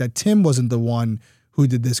suspect, that Tim wasn't the one who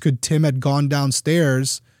did this? Could Tim had gone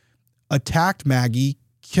downstairs, attacked Maggie,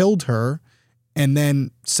 killed her, and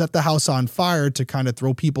then set the house on fire to kind of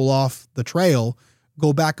throw people off the trail,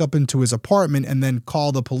 go back up into his apartment, and then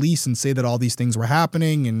call the police and say that all these things were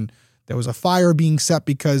happening and there was a fire being set?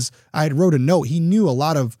 Because I had wrote a note. He knew a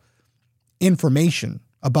lot of information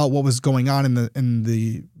about what was going on in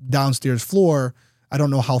the downstairs floor. I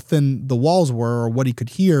don't know how thin the walls were or what he could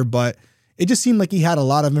hear, but it just seemed like he had a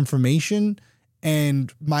lot of information.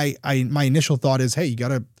 And my initial thought is, hey, you got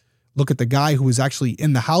to look at the guy who was actually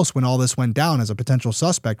in the house when all this went down as a potential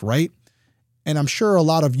suspect, right? And I'm sure a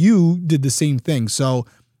lot of you did the same thing. So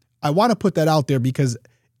I want to put that out there because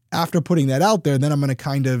after putting that out there, then I'm going to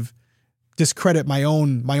kind of discredit my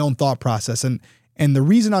own thought process. And the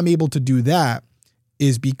reason I'm able to do that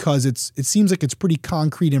is because it seems like it's pretty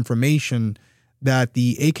concrete information that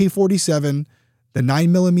the AK-47, the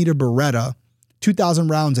 9mm Beretta, 2,000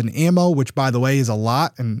 rounds in ammo, which by the way is a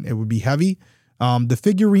lot and it would be heavy, the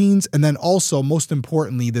figurines, and then also most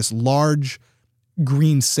importantly, this large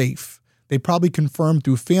green safe. They probably confirmed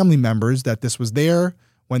through family members that this was there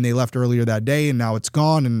when they left earlier that day and now it's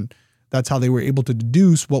gone, and that's how they were able to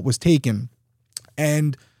deduce what was taken.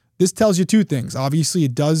 And this tells you 2 things. Obviously,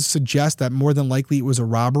 it does suggest that more than likely it was a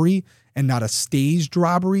robbery and not a staged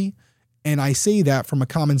robbery. And I say that from a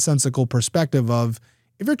commonsensical perspective of,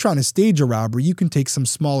 if you're trying to stage a robbery, you can take some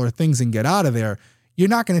smaller things and get out of there. You're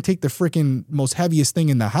not going to take the freaking most heaviest thing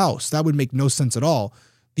in the house. That would make no sense at all.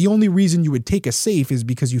 The only reason you would take a safe is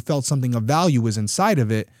because you felt something of value was inside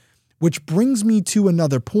of it, which brings me to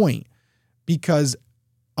another point. Because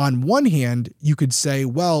on one hand, you could say,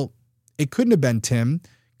 well, it couldn't have been Tim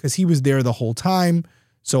because he was there the whole time.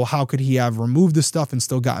 So how could he have removed the stuff and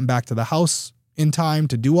still gotten back to the house in time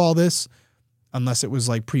to do all this? Unless it was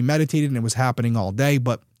like premeditated and it was happening all day.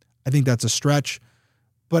 But I think that's a stretch.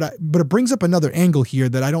 But it brings up another angle here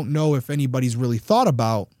that I don't know if anybody's really thought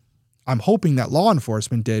about. I'm hoping that law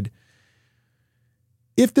enforcement did.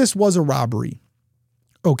 If this was a robbery,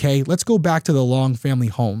 okay, let's go back to the Long family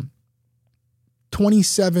home.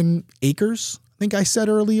 27 acres, I think I said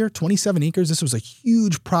earlier, 27 acres. This was a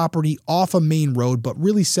huge property off a main road, but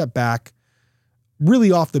really set back,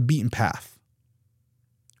 really off the beaten path.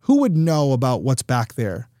 Who would know about what's back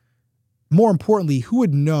there? More importantly, who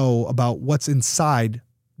would know about what's inside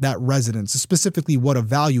that residence, specifically what of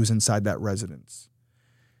value is inside that residence?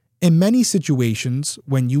 In many situations,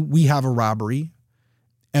 when we have a robbery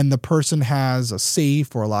and the person has a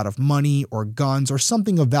safe or a lot of money or guns or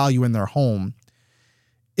something of value in their home,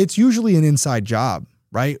 it's usually an inside job,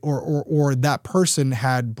 right? Or that person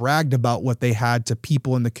had bragged about what they had to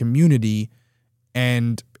people in the community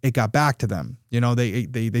and it got back to them.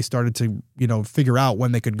 They started to, figure out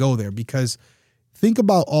when they could go there, because think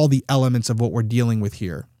about all the elements of what we're dealing with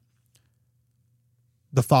here.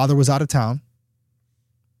 The father was out of town.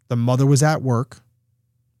 The mother was at work.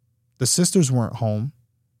 The sisters weren't home.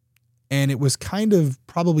 And it was kind of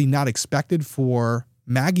probably not expected for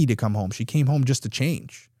Maggie to come home. She came home just to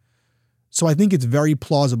change. So I think it's very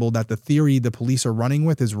plausible that the theory the police are running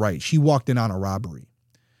with is right. She walked in on a robbery.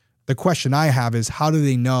 The question I have is, how do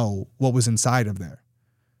they know what was inside of there?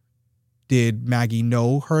 Did Maggie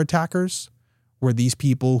know her attackers? Were these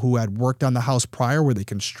people who had worked on the house prior? Were they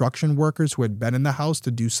construction workers who had been in the house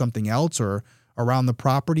to do something else or around the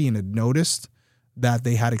property and had noticed that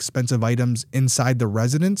they had expensive items inside the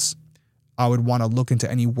residence? I would want to look into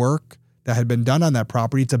any work that had been done on that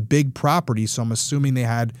property. It's a big property, so I'm assuming they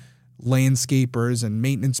had landscapers and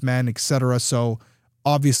maintenance men, etc. So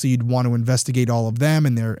obviously you'd want to investigate all of them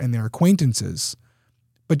and their acquaintances.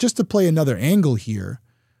 But just to play another angle here,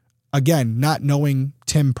 again, not knowing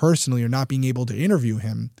Tim personally or not being able to interview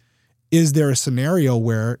him, Is there a scenario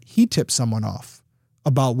where he tipped someone off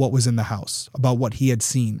about what was in the house, about what he had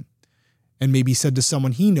seen, and maybe said to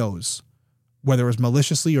someone he knows, whether it was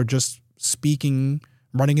maliciously or just speaking,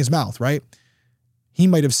 running his mouth, right? He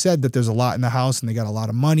might have said that there's a lot in the house and they got a lot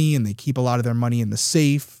of money and they keep a lot of their money in the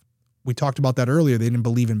safe. We talked about that earlier. They didn't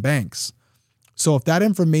believe in banks. So if that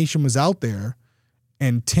information was out there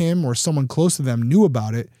and Tim or someone close to them knew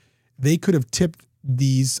about it, they could have tipped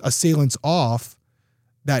these assailants off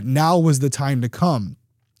that now was the time to come.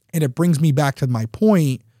 And it brings me back to my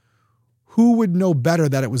point. Who would know better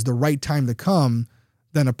that it was the right time to come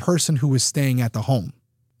than a person who was staying at the home?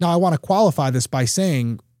 Now, I want to qualify this by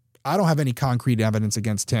saying I don't have any concrete evidence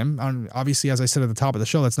against Tim. Obviously, as I said at the top of the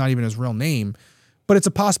show, that's not even his real name, but it's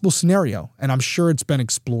a possible scenario, and I'm sure it's been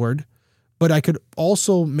explored. But I could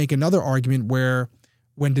also make another argument where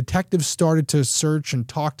when detectives started to search and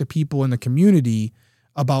talk to people in the community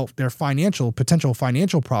about their potential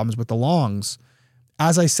financial problems with the Longs,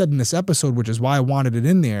 as I said in this episode, which is why I wanted it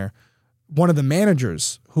in there, one of the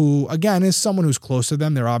managers, who again is someone who's close to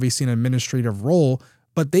them, they're obviously in an administrative role,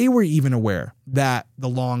 but they were even aware that the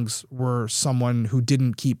Longs were someone who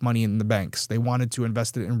didn't keep money in the banks. They wanted to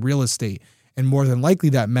invest it in real estate. And more than likely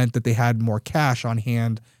that meant that they had more cash on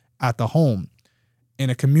hand at the home. In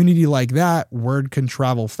a community like that, word can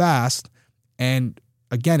travel fast. And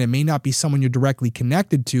again, it may not be someone you're directly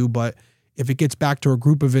connected to, but if it gets back to a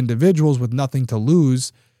group of individuals with nothing to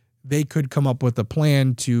lose, they could come up with a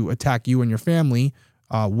plan to attack you and your family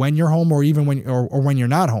when you're home or even when you're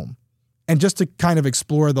not home. And just to kind of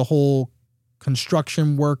explore the whole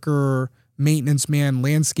construction worker, maintenance man,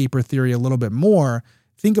 landscaper theory a little bit more,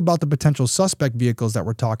 think about the potential suspect vehicles that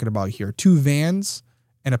we're talking about here. 2 vans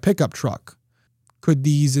and a pickup truck. Could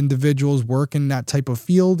these individuals work in that type of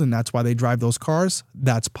field and that's why they drive those cars?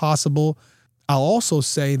 That's possible. I'll also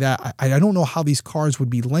say that I don't know how these cars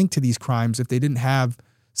would be linked to these crimes if they didn't have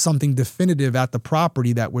something definitive at the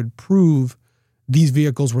property that would prove these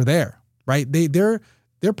vehicles were there, right?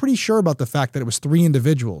 They're pretty sure about the fact that it was 3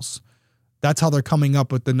 individuals. That's how they're coming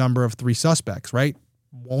up with the number of 3 suspects, right?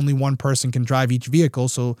 Only one person can drive each vehicle,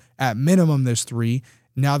 so at minimum there's 3.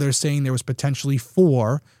 Now they're saying there was potentially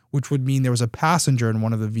 4, which would mean there was a passenger in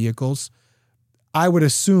one of the vehicles. I would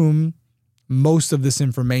assume most of this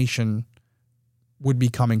information would be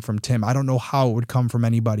coming from Tim. I don't know how it would come from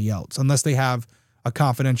anybody else, unless they have a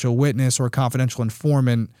confidential witness or a confidential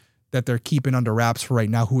informant that they're keeping under wraps for right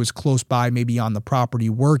now, who is close by, maybe on the property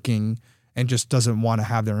working, and just doesn't want to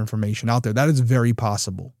have their information out there. That is very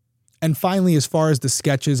possible. And finally, as far as the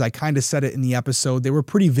sketches, I kind of said it in the episode, they were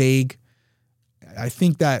pretty vague. I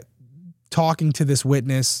think that talking to this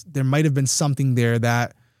witness, there might have been something there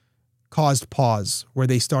that caused pause, where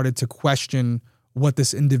they started to question what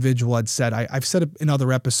this individual had said. I've said it in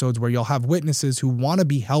other episodes where you'll have witnesses who want to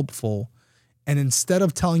be helpful, and instead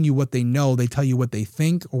of telling you what they know, they tell you what they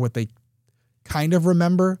think or what they kind of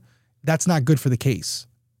remember. That's not good for the case.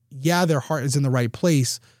 Yeah, their heart is in the right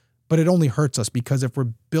place, but it only hurts us because if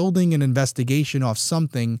we're building an investigation off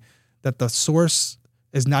something that the source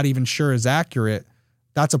is not even sure is accurate,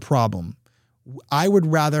 that's a problem. I would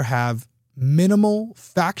rather have minimal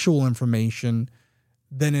factual information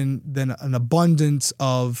than an abundance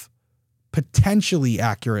of potentially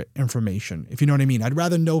accurate information, if you know what I mean. I'd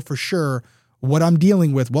rather know for sure what I'm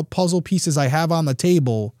dealing with, what puzzle pieces I have on the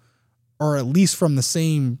table, or at least from the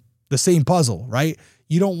same puzzle, right?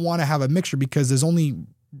 You don't want to have a mixture because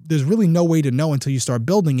there's really no way to know until you start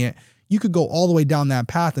building it. You could go all the way down that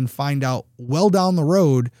path and find out well down the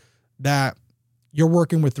road that you're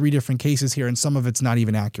working with 3 different cases here and some of it's not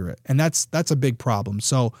even accurate. And that's a big problem.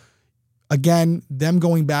 So again, them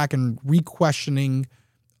going back and re-questioning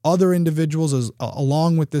other individuals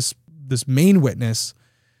along with this main witness,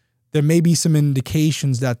 there may be some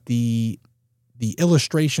indications that the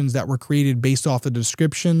illustrations that were created based off the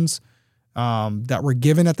descriptions that were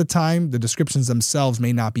given at the time, the descriptions themselves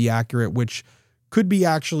may not be accurate, which could be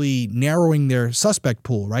actually narrowing their suspect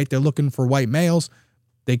pool, right? They're looking for white males.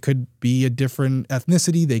 They could be a different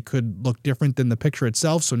ethnicity. They could look different than the picture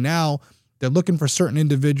itself. So now they're looking for certain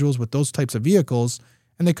individuals with those types of vehicles,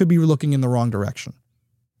 and they could be looking in the wrong direction.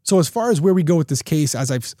 So as far as where we go with this case,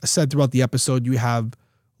 as I've said throughout the episode, you have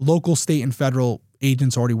local, state, and federal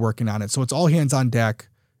agents already working on it. So it's all hands on deck.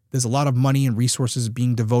 There's a lot of money and resources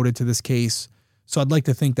being devoted to this case. So I'd like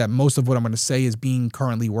to think that most of what I'm going to say is being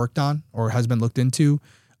currently worked on or has been looked into.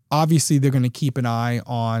 Obviously, they're going to keep an eye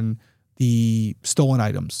on the stolen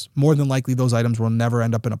items. More than likely, those items will never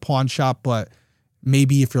end up in a pawn shop, but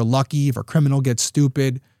maybe if you're lucky, if a criminal gets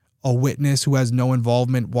stupid, a witness who has no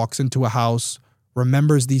involvement walks into a house,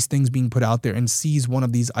 remembers these things being put out there and sees one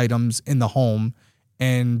of these items in the home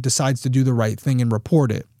and decides to do the right thing and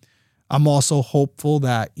report it. I'm also hopeful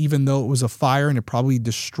that even though it was a fire and it probably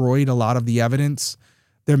destroyed a lot of the evidence,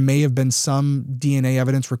 there may have been some DNA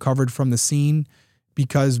evidence recovered from the scene,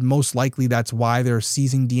 because most likely that's why they're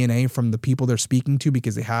seizing DNA from the people they're speaking to,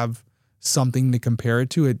 because they have something to compare it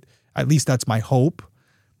to. At least that's my hope.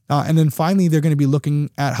 And then finally, they're going to be looking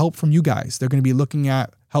at help from you guys. They're going to be looking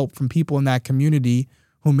at help from people in that community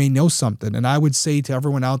who may know something. And I would say to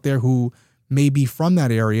everyone out there who may be from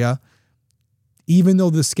that area, even though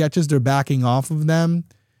the sketches, they're backing off of them,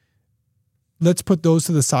 let's put those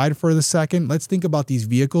to the side for a second. Let's think about these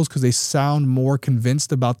vehicles, because they sound more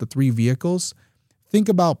convinced about the 3 vehicles. Think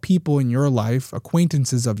about people in your life,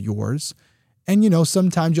 acquaintances of yours. And,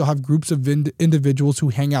 sometimes you'll have groups of individuals who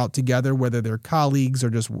hang out together, whether they're colleagues or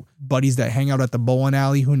just buddies that hang out at the bowling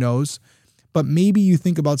alley, who knows? But maybe you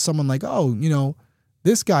think about someone like,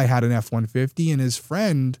 this guy had an F-150 and his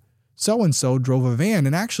friend so-and-so drove a van,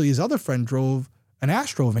 and actually his other friend drove an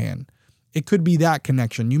Astro van. It could be that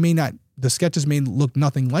connection. The sketches may look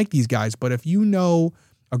nothing like these guys, but if you know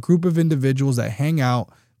a group of individuals that hang out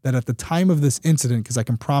that at the time of this incident, because I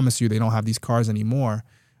can promise you they don't have these cars anymore,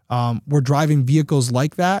 were driving vehicles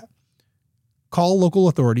like that, call local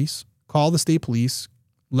authorities, call the state police,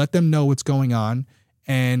 let them know what's going on,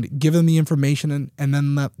 and give them the information, and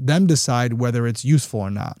then let them decide whether it's useful or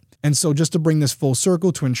not. And so just to bring this full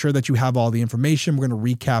circle, to ensure that you have all the information, we're going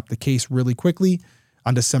to recap the case really quickly.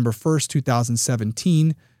 On December 1st,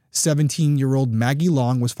 2017, 17-year-old Maggie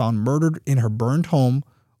Long was found murdered in her burned home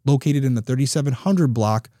located in the 3700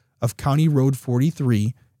 block of County Road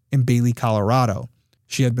 43 in Bailey, Colorado.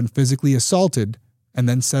 She had been physically assaulted and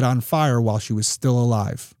then set on fire while she was still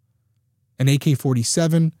alive. An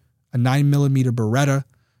AK-47, a 9mm Beretta,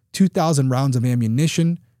 2,000 rounds of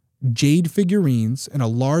ammunition, jade figurines, and a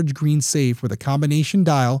large green safe with a combination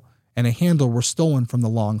dial and a handle were stolen from the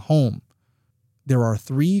Long home. There are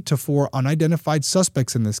 3 to 4 unidentified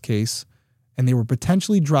suspects in this case, and they were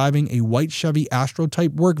potentially driving a white Chevy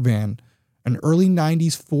Astro-type work van, an early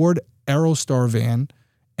 90s Ford Aerostar van,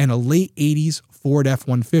 and a late 80s Ford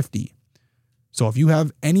F-150. So if you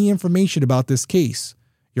have any information about this case,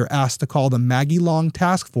 you're asked to call the Maggie Long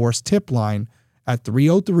Task Force tip line at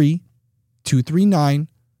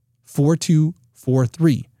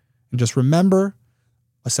 303-239-4243. And just remember,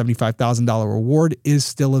 a $75,000 reward is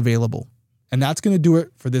still available. And that's going to do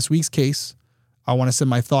it for this week's case. I want to send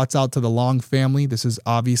my thoughts out to the Long family. This is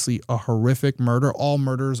obviously a horrific murder. All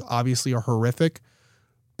murders obviously are horrific.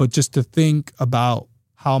 But just to think about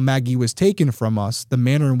how Maggie was taken from us, the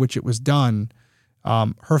manner in which it was done,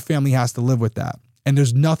 her family has to live with that. And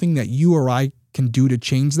there's nothing that you or I can do to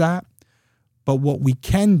change that. But what we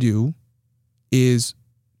can do is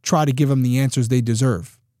try to give them the answers they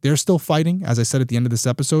deserve. They're still fighting. As I said at the end of this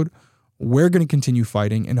episode, we're going to continue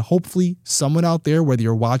fighting. And hopefully someone out there, whether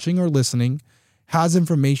you're watching or listening, has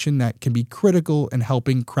information that can be critical in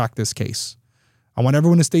helping crack this case. I want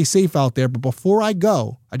everyone to stay safe out there. But before I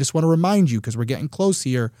go, I just want to remind you, because we're getting close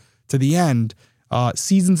here to the end,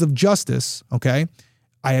 Seasons of Justice, okay?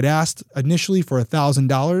 I had asked initially for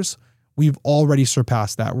 $1,000. We've already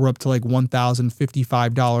surpassed that. We're up to like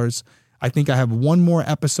 $1,055. I think I have one more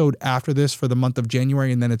episode after this for the month of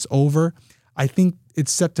January, and then it's over. I think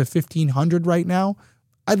it's set to $1,500 right now.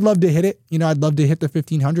 I'd love to hit it. I'd love to hit the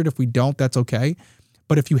 $1,500. If we don't, that's okay.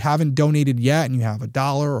 But if you haven't donated yet and you have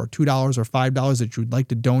 $1 or $2 or $5 that you'd like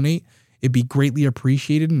to donate, it'd be greatly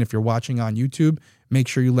appreciated. And if you're watching on YouTube, make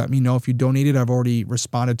sure you let me know if you donated. I've already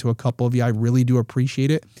responded to a couple of you. I really do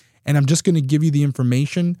appreciate it. And I'm just going to give you the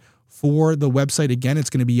information for the website. Again,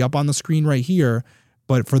 it's going to be up on the screen right here.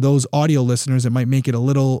 But for those audio listeners, it might make it a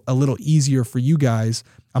little easier for you guys.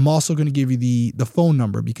 I'm also going to give you the phone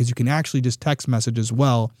number, because you can actually just text message as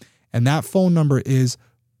well. And that phone number is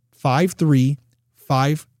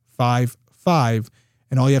 53555.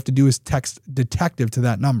 And all you have to do is text detective to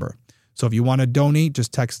that number. So if you want to donate,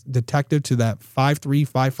 just text detective to that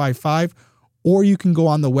 53555, or you can go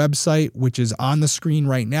on the website, which is on the screen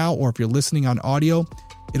right now, or if you're listening on audio,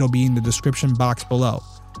 it'll be in the description box below.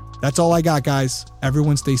 That's all I got, guys.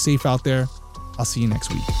 Everyone stay safe out there. I'll see you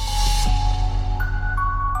next week.